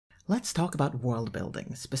Let's talk about world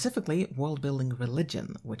building, specifically world building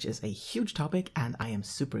religion, which is a huge topic and I am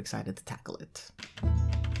super excited to tackle it.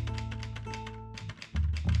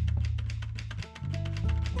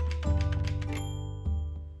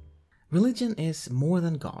 Religion is more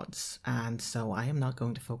than gods, and so I am not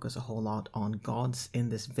going to focus a whole lot on gods in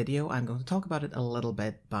this video. I'm going to talk about it a little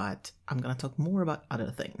bit, but I'm going to talk more about other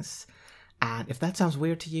things. And if that sounds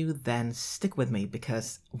weird to you, then stick with me,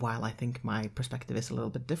 because while I think my perspective is a little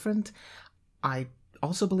bit different, I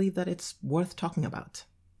also believe that it's worth talking about.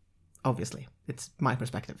 Obviously, it's my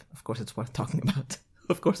perspective. Of course it's worth talking about.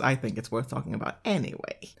 Of course I think it's worth talking about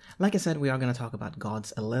anyway. Like I said, we are going to talk about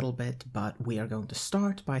gods a little bit, but we are going to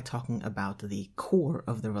start by talking about the core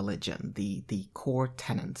of the religion, the core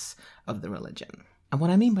tenets of the religion. And what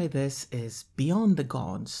I mean by this is, beyond the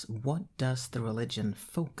gods, what does the religion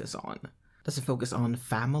focus on? Does it focus on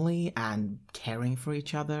family and caring for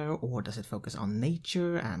each other, or does it focus on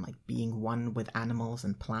nature and like being one with animals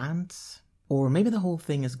and plants? Or maybe the whole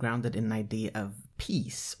thing is grounded in an idea of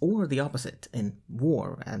peace, or the opposite, in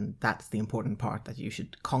war, and that's the important part, that you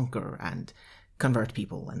should conquer and convert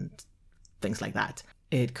people and things like that.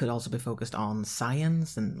 It could also be focused on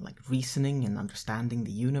science and like reasoning and understanding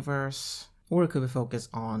the universe. Or it could be focused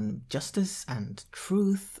on justice and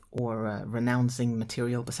truth, or renouncing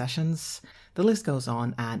material possessions. The list goes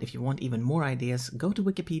on, and if you want even more ideas, go to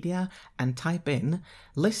Wikipedia and type in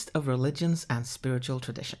 "list of religions and spiritual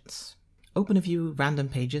traditions." Open a few random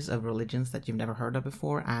pages of religions that you've never heard of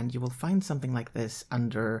before, and you will find something like this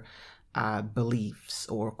under beliefs,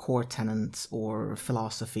 or core tenets, or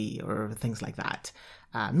philosophy, or things like that.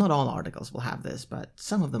 Not all articles will have this, but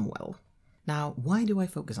some of them will. Now, why do I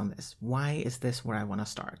focus on this? Why is this where I want to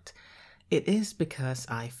start? It is because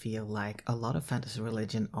I feel like a lot of fantasy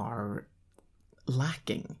religion are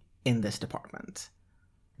lacking in this department.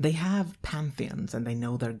 They have pantheons and they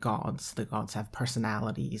know their gods. The gods have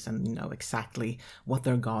personalities and know exactly what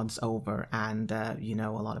they're gods over, and you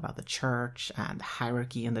know a lot about the church and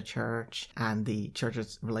hierarchy in the church and the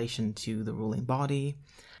church's relation to the ruling body.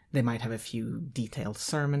 They might have a few detailed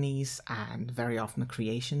ceremonies and very often a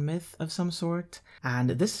creation myth of some sort. And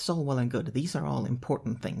this is all well and good. These are all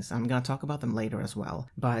important things. I'm going to talk about them later as well.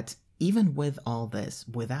 But even with all this,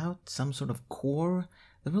 without some sort of core,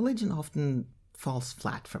 the religion often falls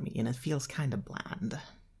flat for me and it feels kind of bland.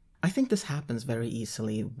 I think this happens very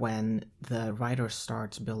easily when the writer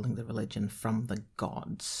starts building the religion from the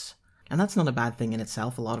gods. And that's not a bad thing in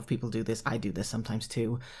itself. A lot of people do this. I do this sometimes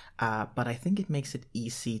too. But I think it makes it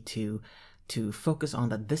easy to focus on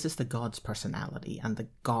that this is the god's personality, and the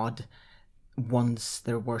god wants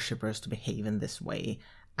their worshippers to behave in this way,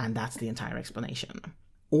 and that's the entire explanation.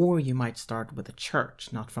 Or you might start with the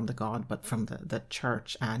church, not from the god, but from the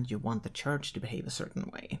church, and you want the church to behave a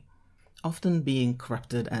certain way. Often being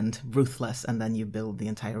corrupted and ruthless, and then you build the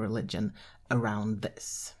entire religion around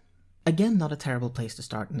this. Again, not a terrible place to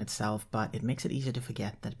start in itself, but it makes it easy to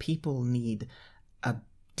forget that people need a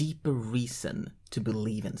deeper reason to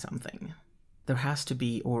believe in something. There has to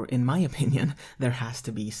be, or in my opinion, there has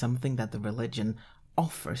to be something that the religion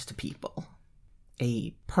offers to people.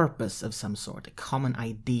 A purpose of some sort, a common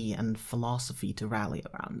idea and philosophy to rally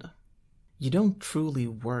around. You don't truly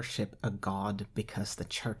worship a god because the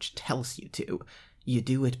church tells you to. You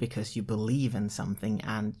do it because you believe in something,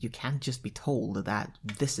 and you can't just be told that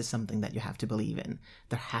this is something that you have to believe in.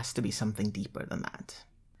 There has to be something deeper than that.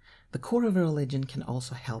 The core of a religion can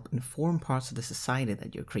also help inform parts of the society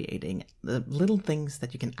that you're creating, the little things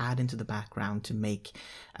that you can add into the background to make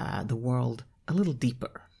the world a little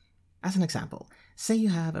deeper. As an example, say you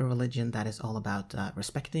have a religion that is all about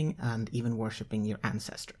respecting and even worshipping your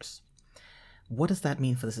ancestors. What does that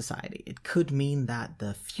mean for the society? It could mean that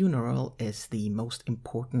the funeral is the most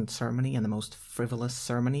important ceremony and the most frivolous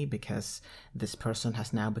ceremony because this person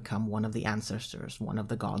has now become one of the ancestors, one of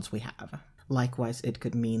the gods we have. Likewise, it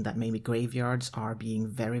could mean that maybe graveyards are being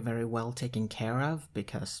very, very well taken care of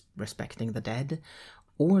because respecting the dead,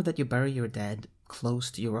 or that you bury your dead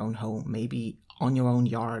close to your own home, maybe on your own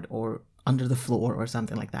yard or under the floor or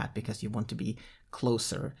something like that, because you want to be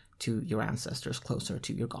closer to your ancestors, closer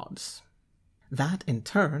to your gods. That, in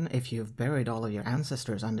turn, if you've buried all of your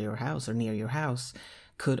ancestors under your house or near your house,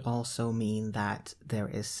 could also mean that there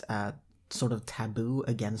is a sort of taboo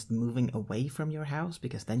against moving away from your house,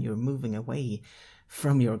 because then you're moving away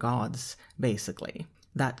from your gods, basically.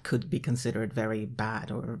 That could be considered very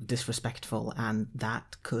bad or disrespectful, and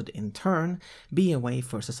that could, in turn, be a way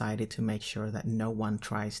for society to make sure that no one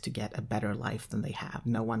tries to get a better life than they have.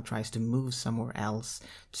 No one tries to move somewhere else,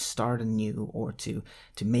 to start anew, or to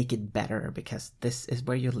make it better, because this is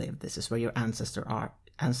where you live, this is where your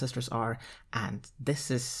ancestors are, and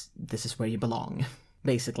this is this is where you belong.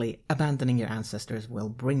 Basically, abandoning your ancestors will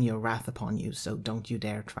bring your wrath upon you, so don't you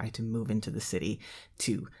dare try to move into the city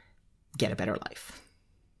to get a better life.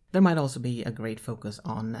 There might also be a great focus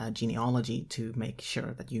on genealogy to make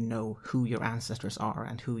sure that you know who your ancestors are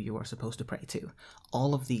and who you are supposed to pray to.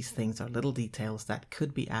 All of these things are little details that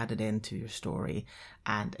could be added into your story,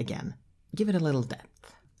 and again, give it a little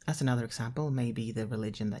depth. As another example, maybe the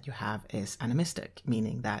religion that you have is animistic,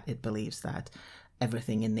 meaning that it believes that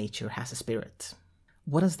everything in nature has a spirit.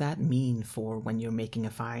 What does that mean for when you're making a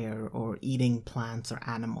fire, or eating plants or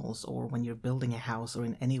animals, or when you're building a house, or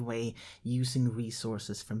in any way using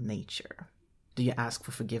resources from nature? Do you ask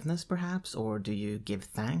for forgiveness, perhaps, or do you give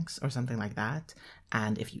thanks, or something like that?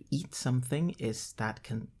 And if you eat something, is that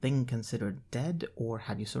thing considered dead, or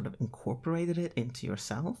have you sort of incorporated it into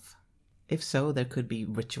yourself? If so, there could be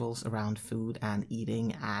rituals around food and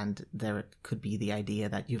eating, and there could be the idea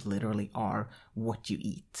that you literally are what you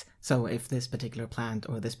eat. So if this particular plant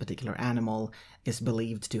or this particular animal is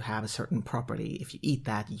believed to have a certain property, if you eat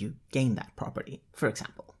that, you gain that property, for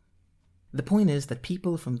example. The point is that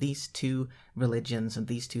people from these two religions and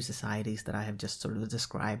these two societies that I have just sort of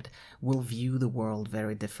described will view the world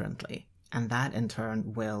very differently, and that in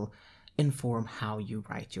turn will inform how you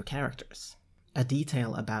write your characters. A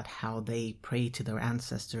detail about how they pray to their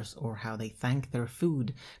ancestors or how they thank their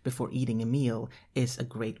food before eating a meal is a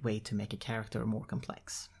great way to make a character more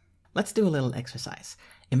complex. Let's do a little exercise.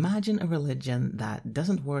 Imagine a religion that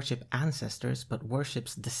doesn't worship ancestors but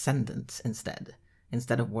worships descendants instead.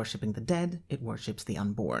 Instead of worshipping the dead, it worships the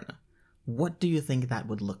unborn. What do you think that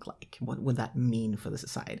would look like? What would that mean for the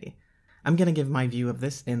society? I'm going to give my view of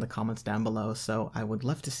this in the comments down below, so I would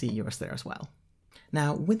love to see yours there as well.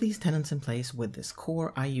 Now, with these tenets in place, with this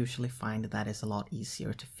core, I usually find that it's a lot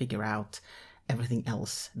easier to figure out everything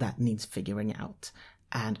else that needs figuring out,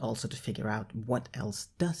 and also to figure out what else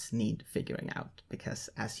does need figuring out, because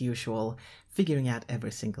as usual, figuring out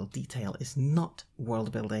every single detail is not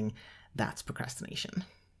world building, that's procrastination.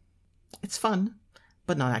 It's fun,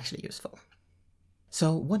 but not actually useful.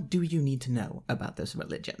 So what do you need to know about this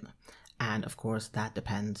religion? And of course, that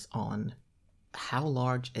depends on how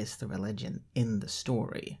large is the religion in the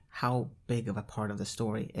story? How big of a part of the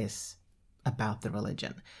story is about the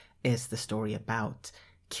religion? Is the story about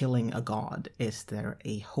killing a god? Is there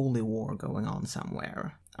a holy war going on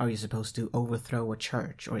somewhere? Are you supposed to overthrow a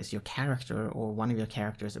church? Or is your character or one of your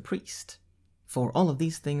characters a priest? For all of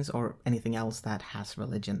these things, or anything else that has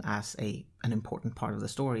religion as an important part of the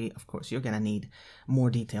story, of course, you're going to need more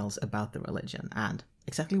details about the religion. And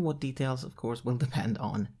exactly what details, of course, will depend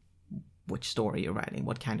on which story you're writing,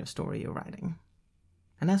 what kind of story you're writing.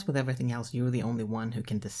 And as with everything else, you're the only one who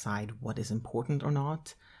can decide what is important or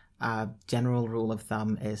not. A general rule of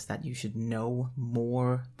thumb is that you should know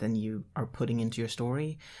more than you are putting into your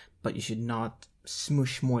story, but you should not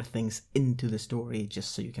smush more things into the story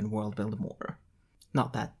just so you can world build more.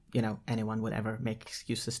 Not that, anyone would ever make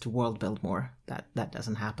excuses to world build more. That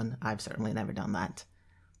doesn't happen. I've certainly never done that.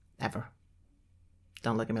 Ever.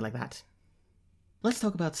 Don't look at me like that. Let's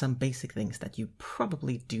talk about some basic things that you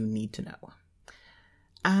probably do need to know.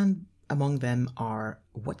 And among them are,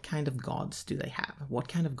 what kind of gods do they have? What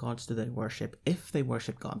kind of gods do they worship, if they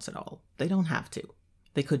worship gods at all? They don't have to.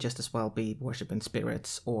 They could just as well be worshipping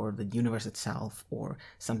spirits or the universe itself or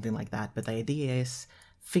something like that. But the idea is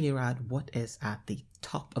figure out what is at the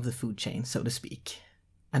top of the food chain, so to speak.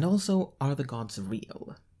 And also, are the gods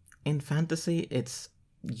real? In fantasy, it's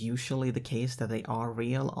usually the case that they are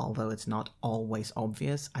real, although it's not always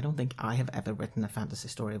obvious. I don't think I have ever written a fantasy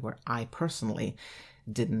story where I personally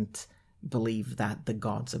didn't believe that the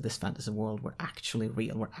gods of this fantasy world were actually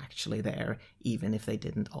real, were actually there, even if they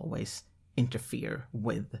didn't always interfere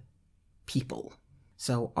with people.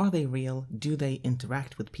 So are they real? Do they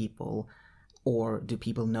interact with people? Or do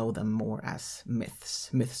people know them more as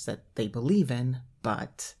myths? Myths that they believe in,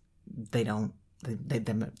 but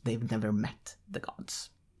they've never met the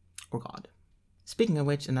gods or God. Speaking of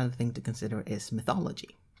which, another thing to consider is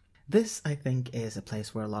mythology. This, I think, is a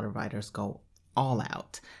place where a lot of writers go all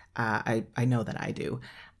out. I know that I do.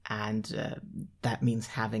 And that means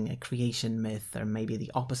having a creation myth, or maybe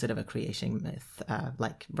the opposite of a creation myth,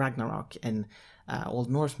 like Ragnarok in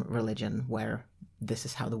Old Norse religion, where this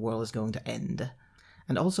is how the world is going to end.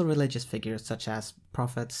 And also religious figures such as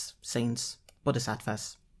prophets, saints,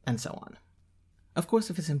 bodhisattvas, and so on. Of course,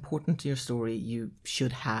 if it's important to your story, you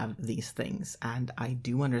should have these things, and I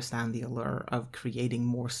do understand the allure of creating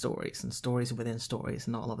more stories and stories within stories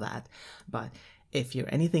and all of that, but if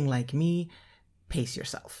you're anything like me, pace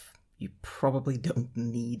yourself. You probably don't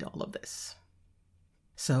need all of this.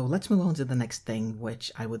 So let's move on to the next thing,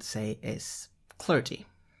 which I would say is clergy.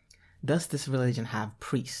 Does this religion have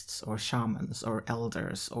priests or shamans or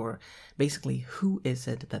elders, or basically who is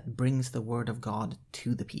it that brings the word of God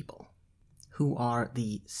to the people? Who are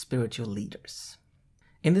the spiritual leaders?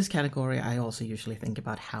 In this category, I also usually think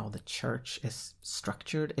about how the church is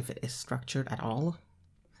structured, if it is structured at all.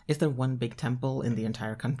 Is there one big temple in the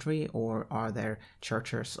entire country, or are there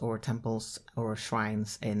churches or temples or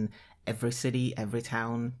shrines in every city, every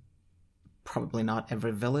town? Probably not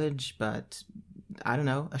every village, but I don't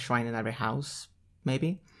know, a shrine in every house,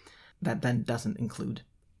 maybe? That then doesn't include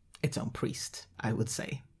its own priest, I would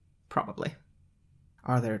say. Probably.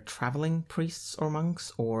 Are there traveling priests or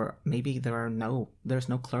monks, or maybe there's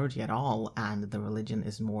no clergy at all, and the religion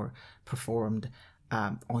is more performed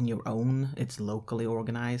on your own? It's locally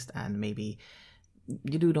organized, and maybe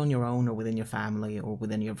you do it on your own or within your family or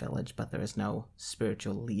within your village, but there is no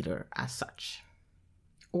spiritual leader as such.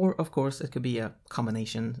 Or, of course, it could be a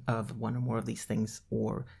combination of one or more of these things,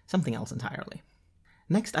 or something else entirely.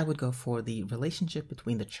 Next, I would go for the relationship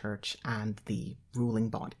between the church and the ruling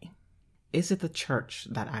body. Is it the church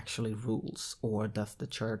that actually rules, or does the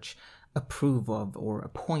church approve of or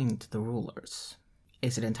appoint the rulers?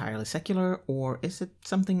 Is it entirely secular, or is it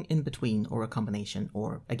something in between, or a combination,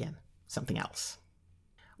 or, again, something else?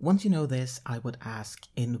 Once you know this, I would ask,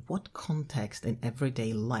 in what context in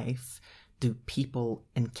everyday life do people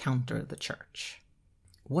encounter the church?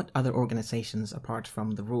 What other organizations, apart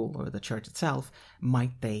from the rule or the church itself,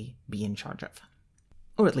 might they be in charge of?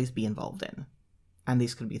 Or at least be involved in? And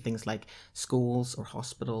these could be things like schools or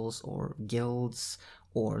hospitals or guilds,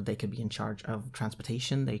 or they could be in charge of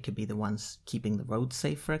transportation. They could be the ones keeping the roads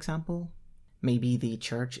safe, for example. Maybe the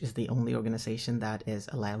church is the only organization that is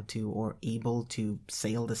allowed to or able to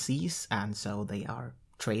sail the seas, and so they are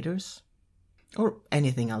traders. Or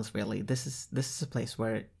anything else, really. This is a place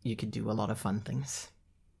where you could do a lot of fun things.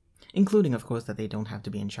 Including, of course, that they don't have to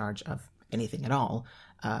be in charge of anything at all,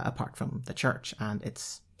 apart from the church and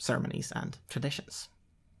its ceremonies and traditions.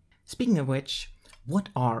 Speaking of which, what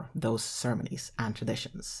are those ceremonies and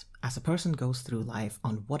traditions? As a person goes through life,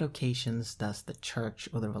 on what occasions does the church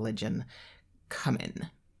or the religion come in?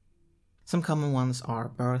 Some common ones are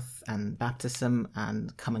birth and baptism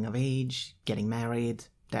and coming of age, getting married,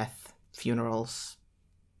 death, funerals,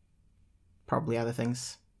 probably other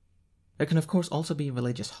things. There can of course also be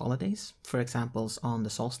religious holidays, for examples on the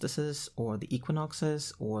solstices or the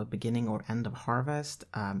equinoxes or beginning or end of harvest,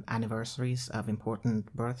 anniversaries of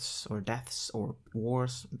important births or deaths or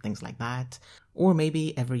wars, things like that. Or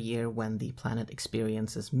maybe every year when the planet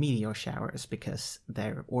experiences meteor showers because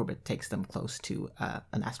their orbit takes them close to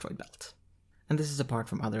an asteroid belt. And this is apart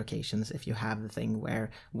from other occasions. If you have the thing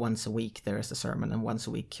where once a week there is a sermon, and once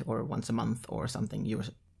a week or once a month or something, you're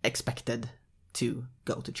expected to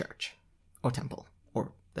go to church or temple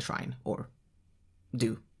or the shrine or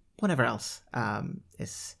do whatever else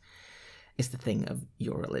is the thing of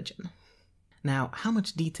your religion. Now, how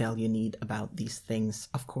much detail you need about these things,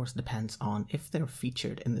 of course, depends on if they're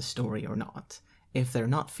featured in the story or not. If they're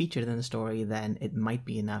not featured in the story, then it might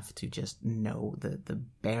be enough to just know the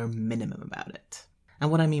bare minimum about it. And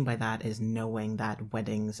what I mean by that is knowing that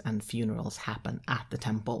weddings and funerals happen at the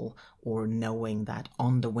temple, or knowing that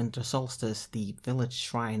on the winter solstice the village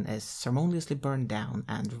shrine is ceremoniously burned down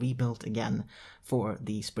and rebuilt again for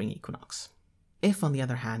the spring equinox. If, on the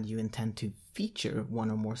other hand, you intend to feature one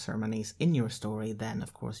or more ceremonies in your story, then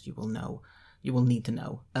of course you will need to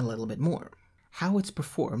know a little bit more. How it's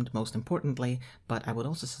performed, most importantly, but I would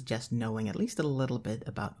also suggest knowing at least a little bit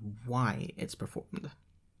about why it's performed.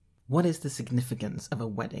 What is the significance of a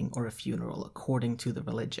wedding or a funeral according to the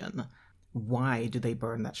religion? Why do they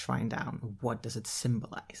burn that shrine down? What does it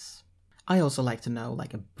symbolize? I also like to know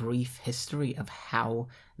a brief history of how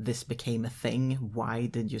this became a thing. Why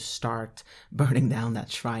did you start burning down that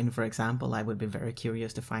shrine, for example? I would be very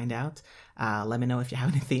curious to find out. Let me know if you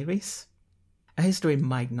have any theories. A history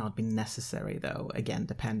might not be necessary, though, again,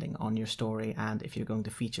 depending on your story and if you're going to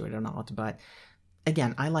feature it or not, but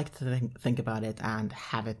again, I like to think about it and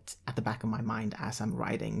have it at the back of my mind as I'm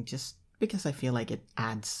writing, just because I feel like it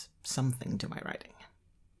adds something to my writing.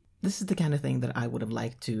 This is the kind of thing that I would have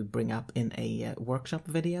liked to bring up in a workshop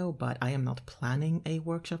video, but I am not planning a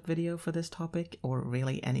workshop video for this topic, or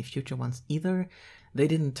really any future ones either. They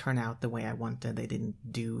didn't turn out the way I wanted, they didn't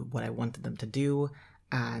do what I wanted them to do,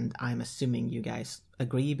 and I'm assuming you guys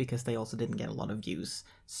agree because they also didn't get a lot of views.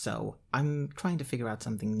 So I'm trying to figure out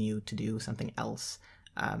something new to do, something else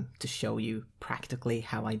to show you practically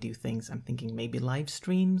how I do things. I'm thinking maybe live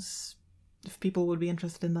streams, if people would be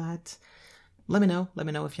interested in that. Let me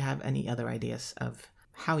know if you have any other ideas of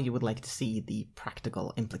how you would like to see the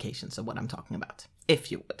practical implications of what I'm talking about.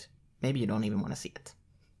 If you would. Maybe you don't even want to see it.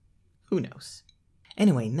 Who knows?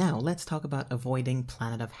 Anyway, now let's talk about avoiding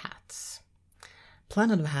Planet of Hats.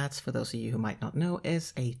 Planet of Hats, for those of you who might not know,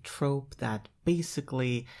 is a trope that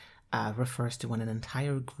basically refers to when an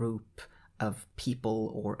entire group of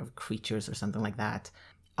people or of creatures or something like that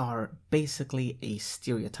are basically a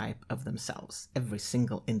stereotype of themselves. Every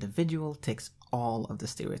single individual ticks all of the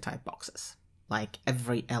stereotype boxes. Like,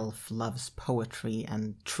 every elf loves poetry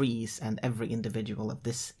and trees, and every individual of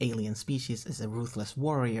this alien species is a ruthless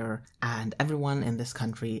warrior, and everyone in this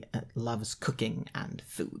country loves cooking and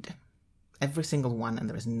food. Every single one, and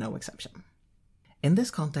there is no exception. In this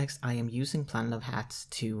context, I am using Planet of Hats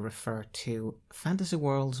to refer to fantasy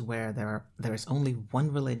worlds where there is only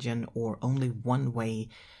one religion or only one way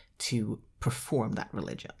to perform that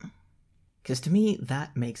religion. Because to me,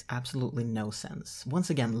 that makes absolutely no sense. Once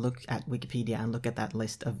again, look at Wikipedia and look at that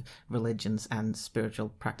list of religions and spiritual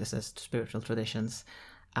practices, spiritual traditions,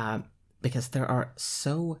 because there are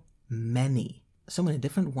so many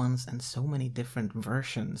different ones and so many different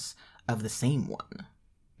versions of the same one.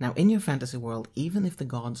 Now, in your fantasy world, even if the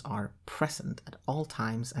gods are present at all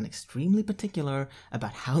times and extremely particular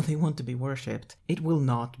about how they want to be worshipped, it will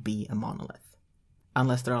not be a monolith.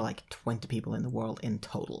 Unless there are like 20 people in the world in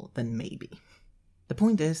total, then maybe. The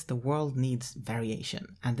point is, the world needs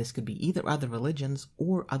variation, and this could be either other religions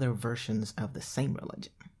or other versions of the same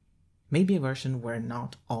religion. Maybe a version where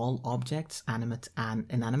not all objects, animate and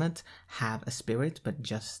inanimate, have a spirit, but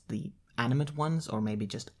just the animate ones, or maybe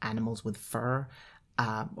just animals with fur,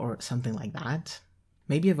 or something like that.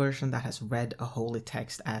 Maybe a version that has read a holy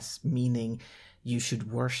text as meaning you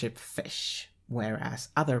should worship fish, whereas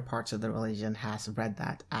other parts of the religion has read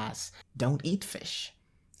that as don't eat fish.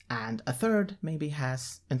 And a third maybe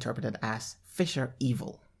has interpreted as fish are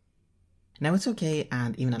evil. Now, it's okay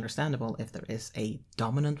and even understandable if there is a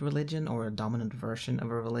dominant religion or a dominant version of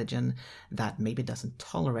a religion that maybe doesn't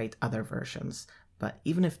tolerate other versions, but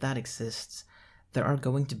even if that exists, there are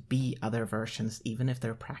going to be other versions even if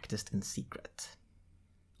they're practiced in secret.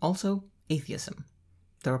 Also, atheism.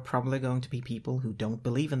 There are probably going to be people who don't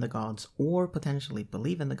believe in the gods or potentially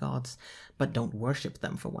believe in the gods, but don't worship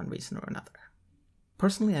them for one reason or another.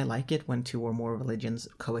 Personally, I like it when 2 or more religions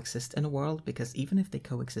coexist in a world, because even if they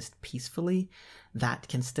coexist peacefully, that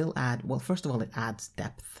can still add, well, first of all, it adds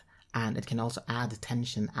depth, and it can also add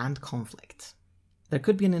tension and conflict. There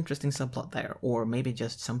could be an interesting subplot there, or maybe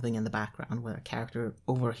just something in the background where a character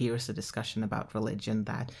overhears a discussion about religion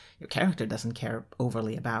that your character doesn't care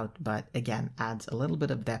overly about, but again adds a little bit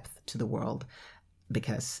of depth to the world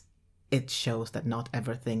because it shows that not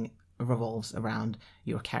everything revolves around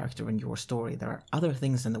your character and your story. There are other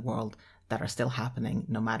things in the world that are still happening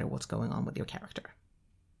no matter what's going on with your character.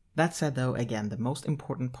 That said, though, again, the most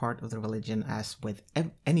important part of the religion, as with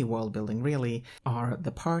any world building really, are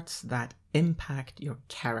the parts that impact your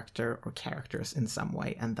character or characters in some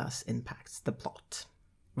way, and thus impacts the plot.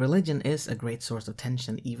 Religion is a great source of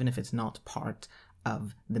tension, even if it's not part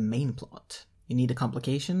of the main plot. You need a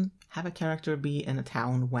complication? Have a character be in a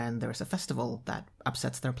town when there's a festival that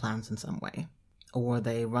upsets their plans in some way. Or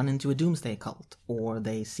they run into a doomsday cult, or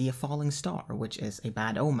they see a falling star, which is a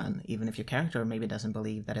bad omen. Even if your character maybe doesn't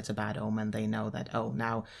believe that it's a bad omen, they know that, oh,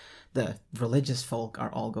 now the religious folk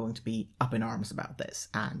are all going to be up in arms about this,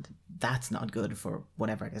 and that's not good for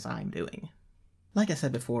whatever it is I'm doing. Like I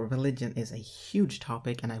said before, religion is a huge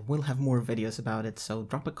topic, and I will have more videos about it, so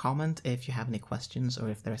drop a comment if you have any questions, or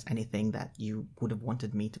if there's anything that you would have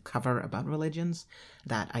wanted me to cover about religions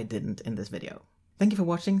that I didn't in this video. Thank you for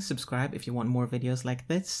watching, subscribe if you want more videos like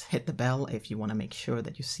this, hit the bell if you want to make sure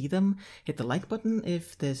that you see them, hit the like button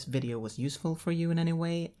if this video was useful for you in any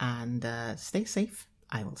way, and stay safe.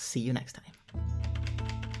 I will see you next time.